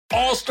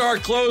All-star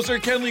closer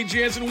Kenley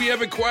Jansen, we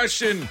have a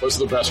question. What's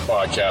the best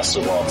podcast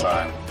of all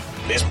time?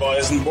 Baseball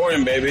isn't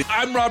boring, baby.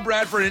 I'm Rob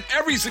Bradford, and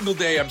every single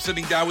day I'm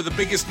sitting down with the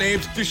biggest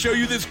names to show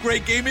you this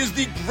great game is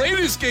the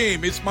greatest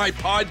game. It's my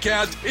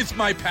podcast. It's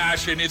my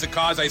passion. It's a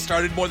cause I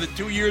started more than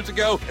 2 years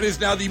ago and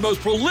is now the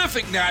most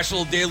prolific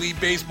national daily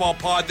baseball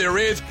pod there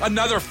is.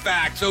 Another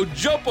fact. So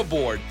jump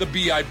aboard the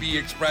BIB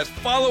Express.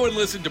 Follow and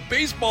listen to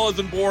Baseball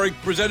Isn't Boring,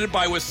 presented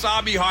by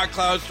Wasabi Hot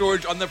Cloud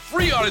Storage on the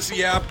free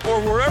Odyssey app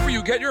or wherever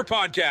you get your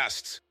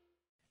podcasts.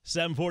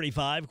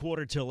 7:45,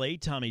 quarter till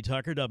 8. Tommy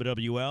Tucker,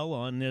 WWL,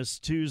 on this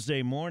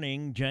Tuesday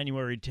morning,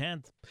 January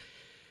 10th.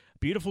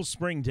 Beautiful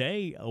spring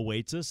day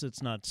awaits us.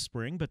 It's not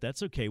spring, but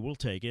that's okay. We'll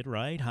take it,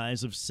 right?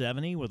 Highs of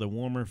 70 with a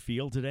warmer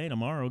feel today.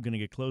 Tomorrow, going to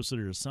get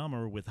closer to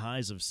summer with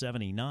highs of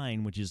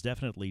 79, which is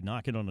definitely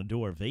knocking on the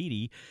door of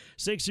 80.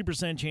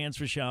 60% chance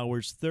for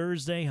showers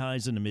Thursday,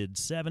 highs in the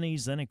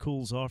mid-70s. Then it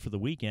cools off for the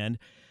weekend.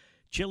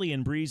 Chilly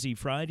and breezy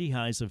Friday,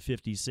 highs of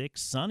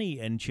 56. Sunny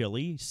and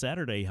chilly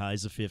Saturday,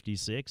 highs of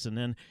 56. And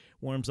then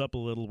warms up a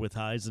little with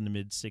highs in the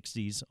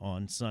mid-60s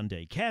on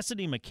Sunday.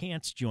 Cassidy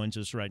McCants joins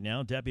us right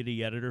now,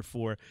 Deputy Editor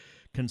for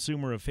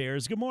Consumer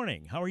Affairs. Good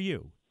morning. How are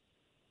you?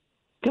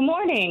 Good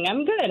morning.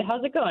 I'm good.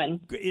 How's it going?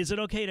 Is it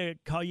okay to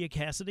call you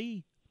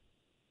Cassidy?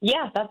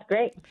 Yeah, that's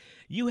great.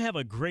 You have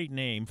a great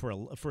name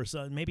for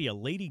maybe a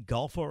lady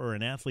golfer or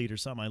an athlete or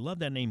something. I love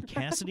that name,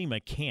 Cassidy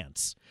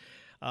McCants.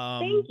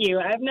 Thank you.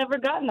 I've never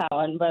gotten that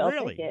one, but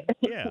really? I'll take it.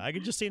 Yeah, I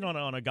could just see it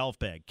on a golf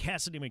bag.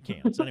 Cassidy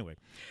McCants. Anyway,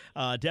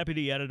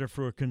 Deputy Editor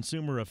for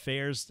Consumer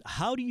Affairs.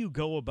 How do you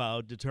go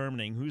about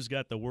determining who's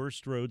got the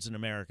worst roads in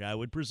America? I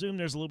would presume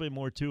there's a little bit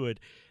more to it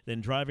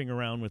than driving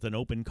around with an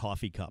open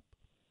coffee cup.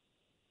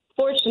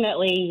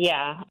 Fortunately,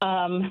 yeah.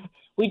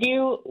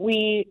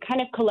 We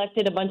kind of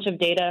collected a bunch of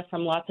data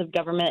from lots of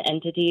government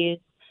entities.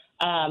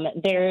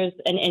 There's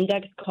an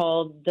index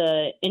called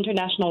the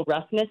International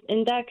Roughness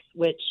Index,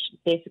 which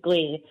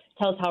basically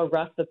tells how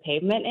rough the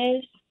pavement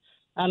is.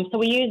 So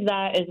we use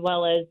that as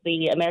well as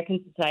the American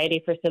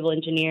Society for Civil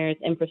Engineers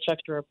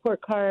Infrastructure Report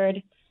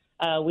Card.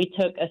 We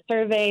took a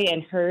survey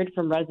and heard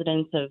from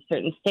residents of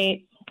certain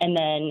states, and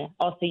then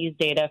also used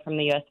data from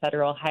the U.S.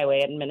 Federal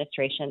Highway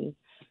Administration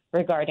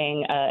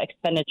regarding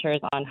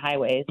expenditures on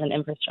highways and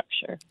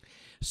infrastructure.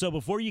 So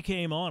before you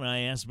came on,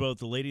 I asked both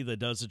the lady that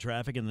does the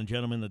traffic and the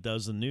gentleman that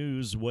does the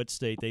news what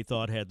state they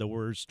thought had the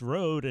worst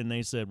roads, and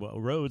they said, well,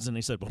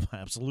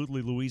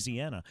 absolutely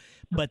Louisiana.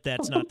 But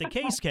that's not the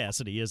case,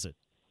 Cassidy, is it?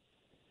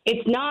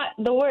 It's not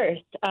the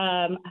worst.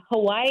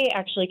 Hawaii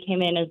actually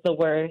came in as the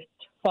worst,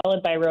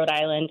 followed by Rhode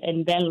Island,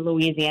 and then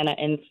Louisiana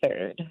in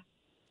third.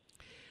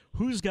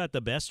 Who's got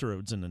the best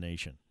roads in the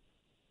nation?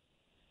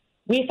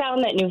 We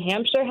found that New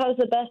Hampshire has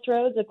the best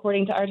roads,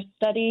 according to our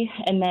study,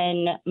 and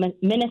then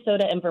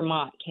Minnesota and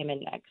Vermont came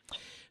in next.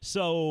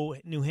 So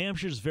New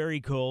Hampshire's very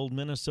cold,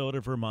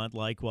 Minnesota, Vermont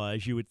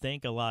likewise. You would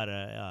think a lot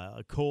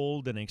of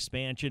cold and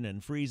expansion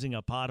and freezing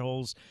of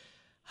potholes.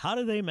 How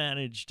do they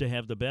manage to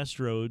have the best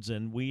roads?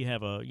 And we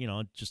have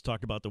just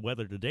talked about the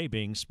weather today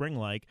being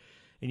spring-like,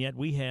 and yet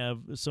we have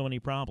so many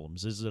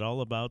problems. Is it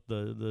all about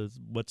the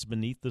what's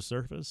beneath the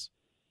surface?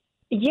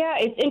 Yeah,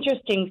 it's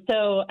interesting.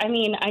 So, I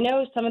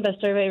know some of the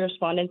survey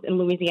respondents in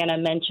Louisiana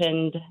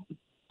mentioned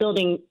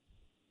building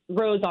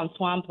roads on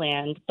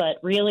swampland, but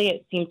really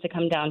it seems to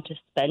come down to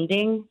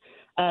spending.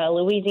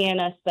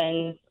 Louisiana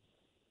spends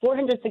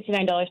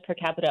 $469 per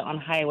capita on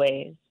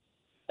highways,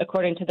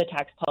 according to the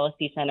Tax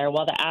Policy Center,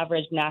 while the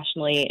average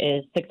nationally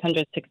is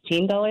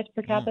 $616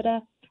 per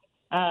capita.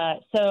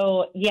 And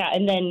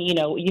then,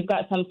 you've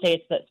got some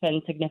states that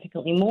spend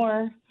significantly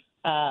more.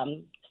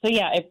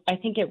 I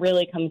think it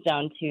really comes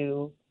down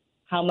to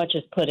how much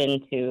is put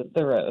into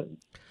the road.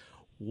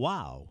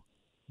 Wow.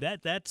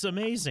 That's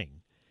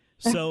amazing.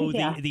 So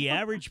yeah. the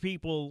average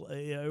people,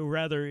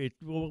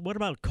 what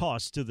about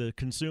cost to the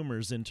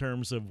consumers in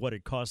terms of what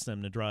it costs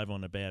them to drive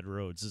on the bad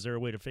roads? Is there a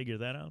way to figure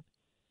that out?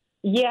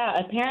 Yeah,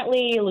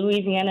 apparently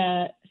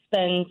Louisiana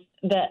resident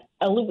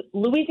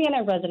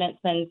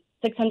spends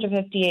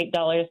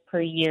 $658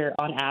 per year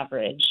on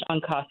average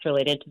on costs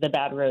related to the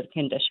bad road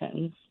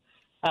conditions.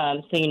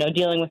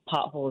 Dealing with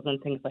potholes and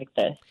things like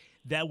this.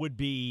 That would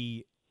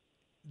be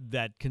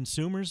that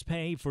consumers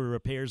pay for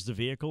repairs to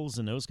vehicles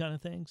and those kind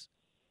of things?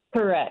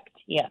 Correct,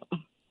 yeah.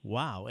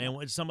 Wow.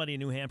 And somebody in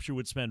New Hampshire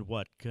would spend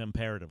what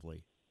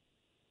comparatively?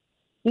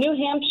 New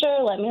Hampshire,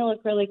 let me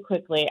look really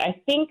quickly.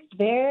 I think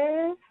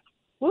they're...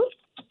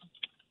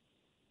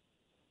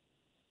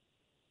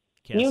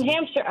 New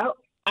Hampshire... Oh,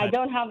 I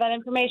don't have that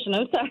information.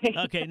 I'm sorry.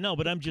 Okay, no,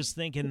 but I'm just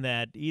thinking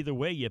that either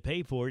way you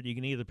pay for it, you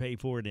can either pay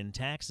for it in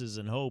taxes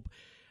and hope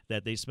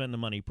that they spend the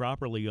money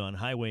properly on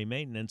highway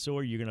maintenance,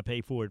 or you're going to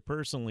pay for it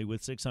personally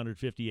with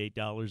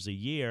 $658 a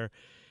year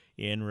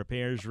in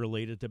repairs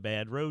related to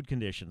bad road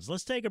conditions.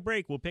 Let's take a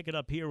break. We'll pick it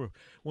up here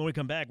when we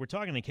come back. We're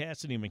talking to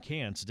Cassidy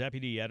McCants,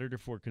 Deputy Editor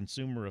for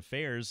Consumer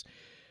Affairs.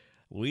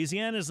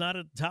 Louisiana is not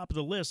at the top of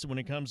the list when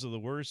it comes to the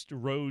worst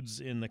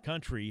roads in the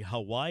country.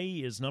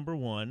 Hawaii is number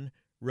one.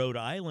 Rhode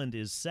Island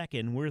is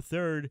second. We're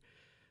third.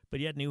 But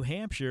yet New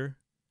Hampshire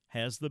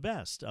has the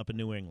best up in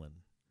New England.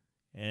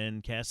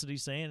 And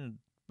Cassidy's saying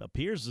it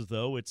appears as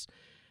though it's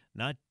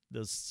not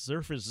the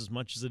surface as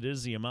much as it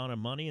is the amount of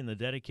money and the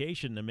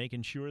dedication to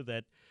making sure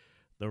that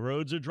the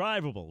roads are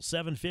drivable.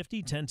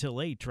 7:50, 10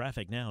 till 8,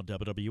 traffic now,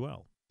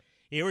 WWL.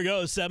 Here we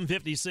go,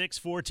 7:56,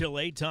 4 till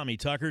 8, Tommy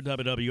Tucker,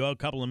 WWL,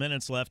 couple of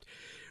minutes left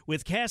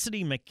with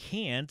Cassidy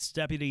McCants,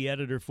 Deputy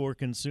Editor for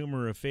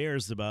Consumer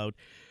Affairs, about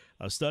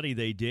a study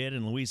they did,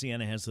 and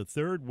Louisiana has the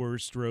third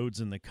worst roads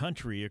in the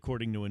country,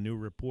 according to a new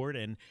report.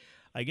 And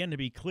again, to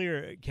be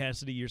clear,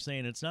 Cassidy, you're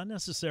saying it's not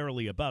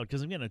necessarily about,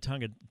 because I'm getting a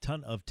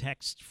ton of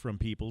text from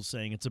people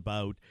saying it's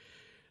about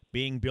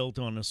being built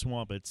on a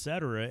swamp, et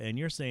cetera, and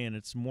you're saying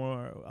it's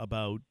more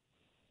about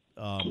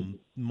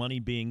money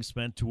being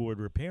spent toward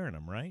repairing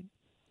them, right?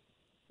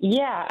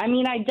 Yeah, I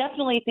mean, I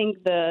definitely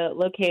think the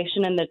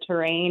location and the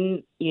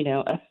terrain,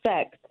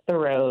 affects the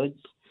roads.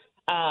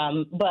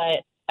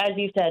 But as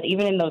you said,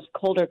 even in those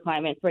colder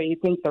climates where you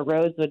think the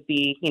roads would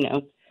be,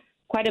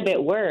 quite a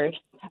bit worse,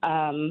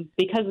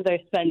 because of their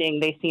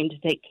spending, they seem to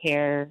take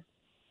care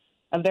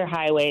of their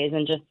highways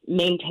and just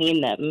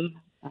maintain them.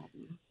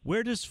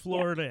 Where does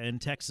Florida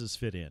and Texas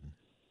fit in?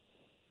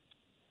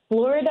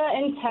 Florida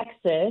and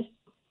Texas.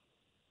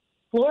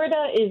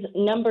 Florida is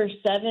number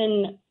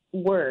 7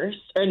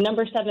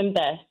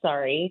 best,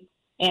 sorry.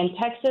 And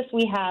Texas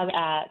we have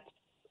at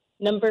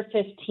number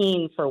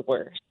 15 for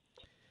worst.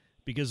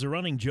 Because the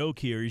running joke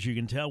here is you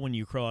can tell when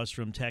you cross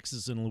from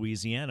Texas and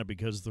Louisiana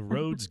because the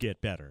roads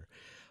get better.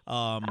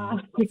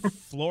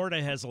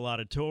 Florida has a lot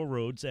of toll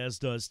roads, as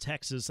does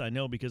Texas. I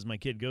know because my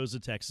kid goes to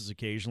Texas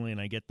occasionally, and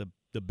I get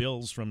the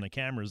bills from the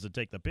cameras that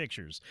take the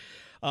pictures.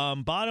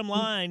 Bottom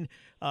line,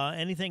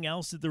 anything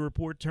else that the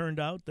report turned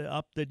out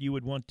that you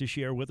would want to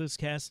share with us,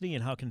 Cassidy,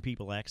 and how can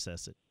people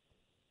access it?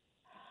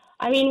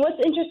 I mean, what's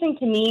interesting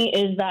to me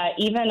is that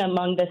even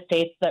among the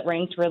states that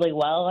ranked really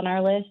well on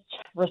our list,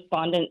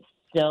 respondents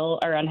still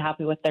are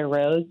unhappy with their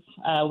roads.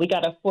 We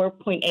got a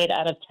 4.8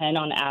 out of 10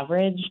 on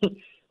average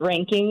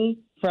ranking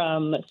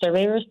from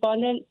survey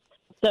respondents.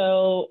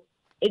 So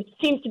it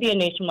seems to be a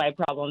nationwide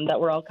problem that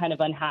we're all kind of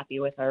unhappy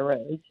with our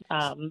roads.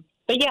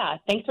 But yeah,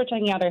 thanks for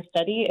checking out our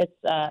study. It's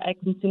at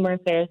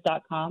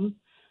consumeraffairs.com.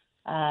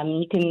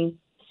 You can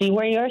see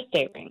where your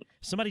state ranks.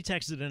 Somebody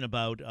texted in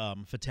about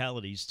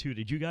fatalities, too.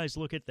 Did you guys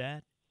look at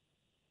that?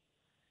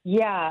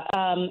 Yeah,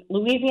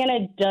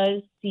 Louisiana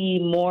does see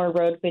more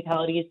road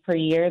fatalities per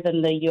year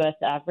than the U.S.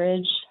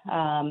 average.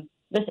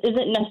 This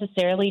isn't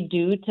necessarily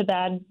due to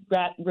bad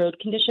road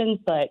conditions,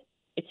 but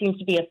it seems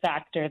to be a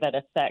factor that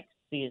affects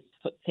these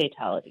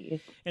fatalities.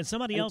 And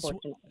somebody else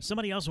wanted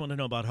to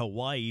know about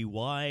Hawaii.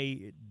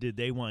 Why did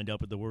they wind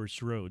up with the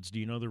worst roads? Do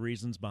you know the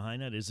reasons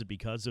behind that? Is it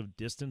because of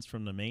distance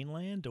from the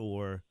mainland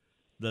or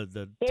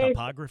the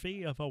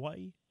topography of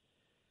Hawaii?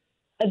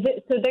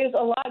 So there's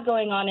a lot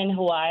going on in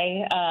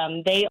Hawaii.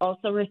 They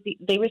also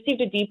received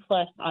a D+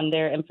 on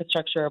their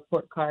infrastructure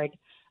report card.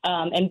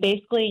 And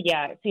basically,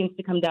 it seems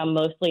to come down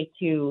mostly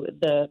to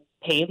the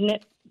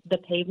pavement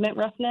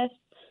roughness.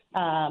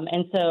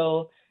 And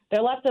so there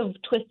are lots of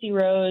twisty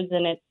roads,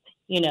 and it's,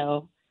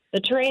 the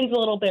terrain's a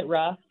little bit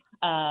rough.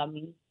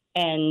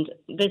 And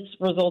this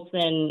results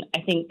in,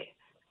 I think,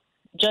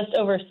 just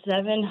over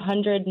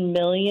 $700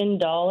 million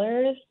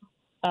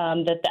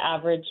that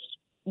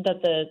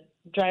the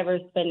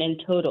drivers spend in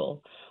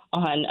total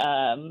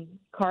on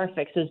car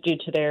fixes due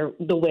to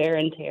the wear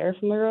and tear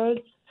from the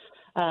roads.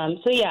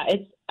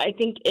 I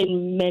think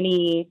in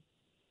many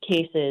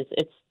cases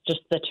it's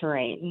just the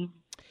terrain.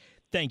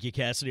 Thank you,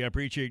 Cassidy. I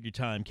appreciate your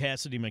time.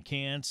 Cassidy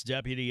McCants,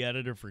 Deputy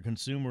Editor for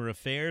Consumer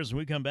Affairs. When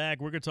we come back,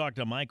 we're going to talk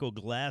to Michael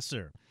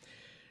Glasser,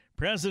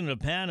 President of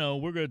PANO.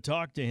 We're going to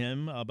talk to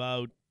him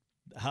about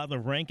how the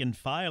rank and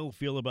file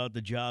feel about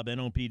the job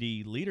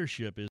NOPD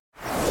leadership is.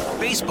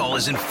 Baseball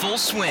is in full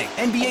swing.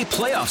 NBA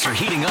playoffs are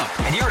heating up,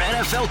 and your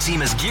NFL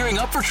team is gearing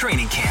up for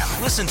training camp.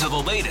 Listen to the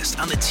latest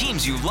on the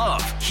teams you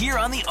love here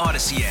on the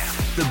Odyssey app.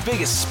 The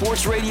biggest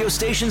sports radio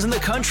stations in the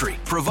country,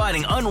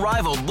 providing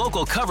unrivaled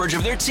local coverage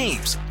of their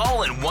teams,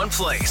 all in one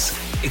place.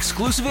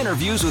 Exclusive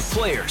interviews with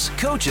players,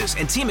 coaches,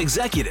 and team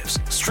executives,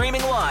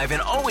 streaming live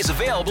and always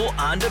available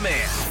on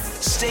demand.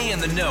 Stay in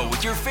the know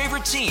with your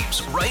favorite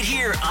teams right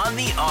here on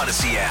the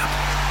Odyssey app.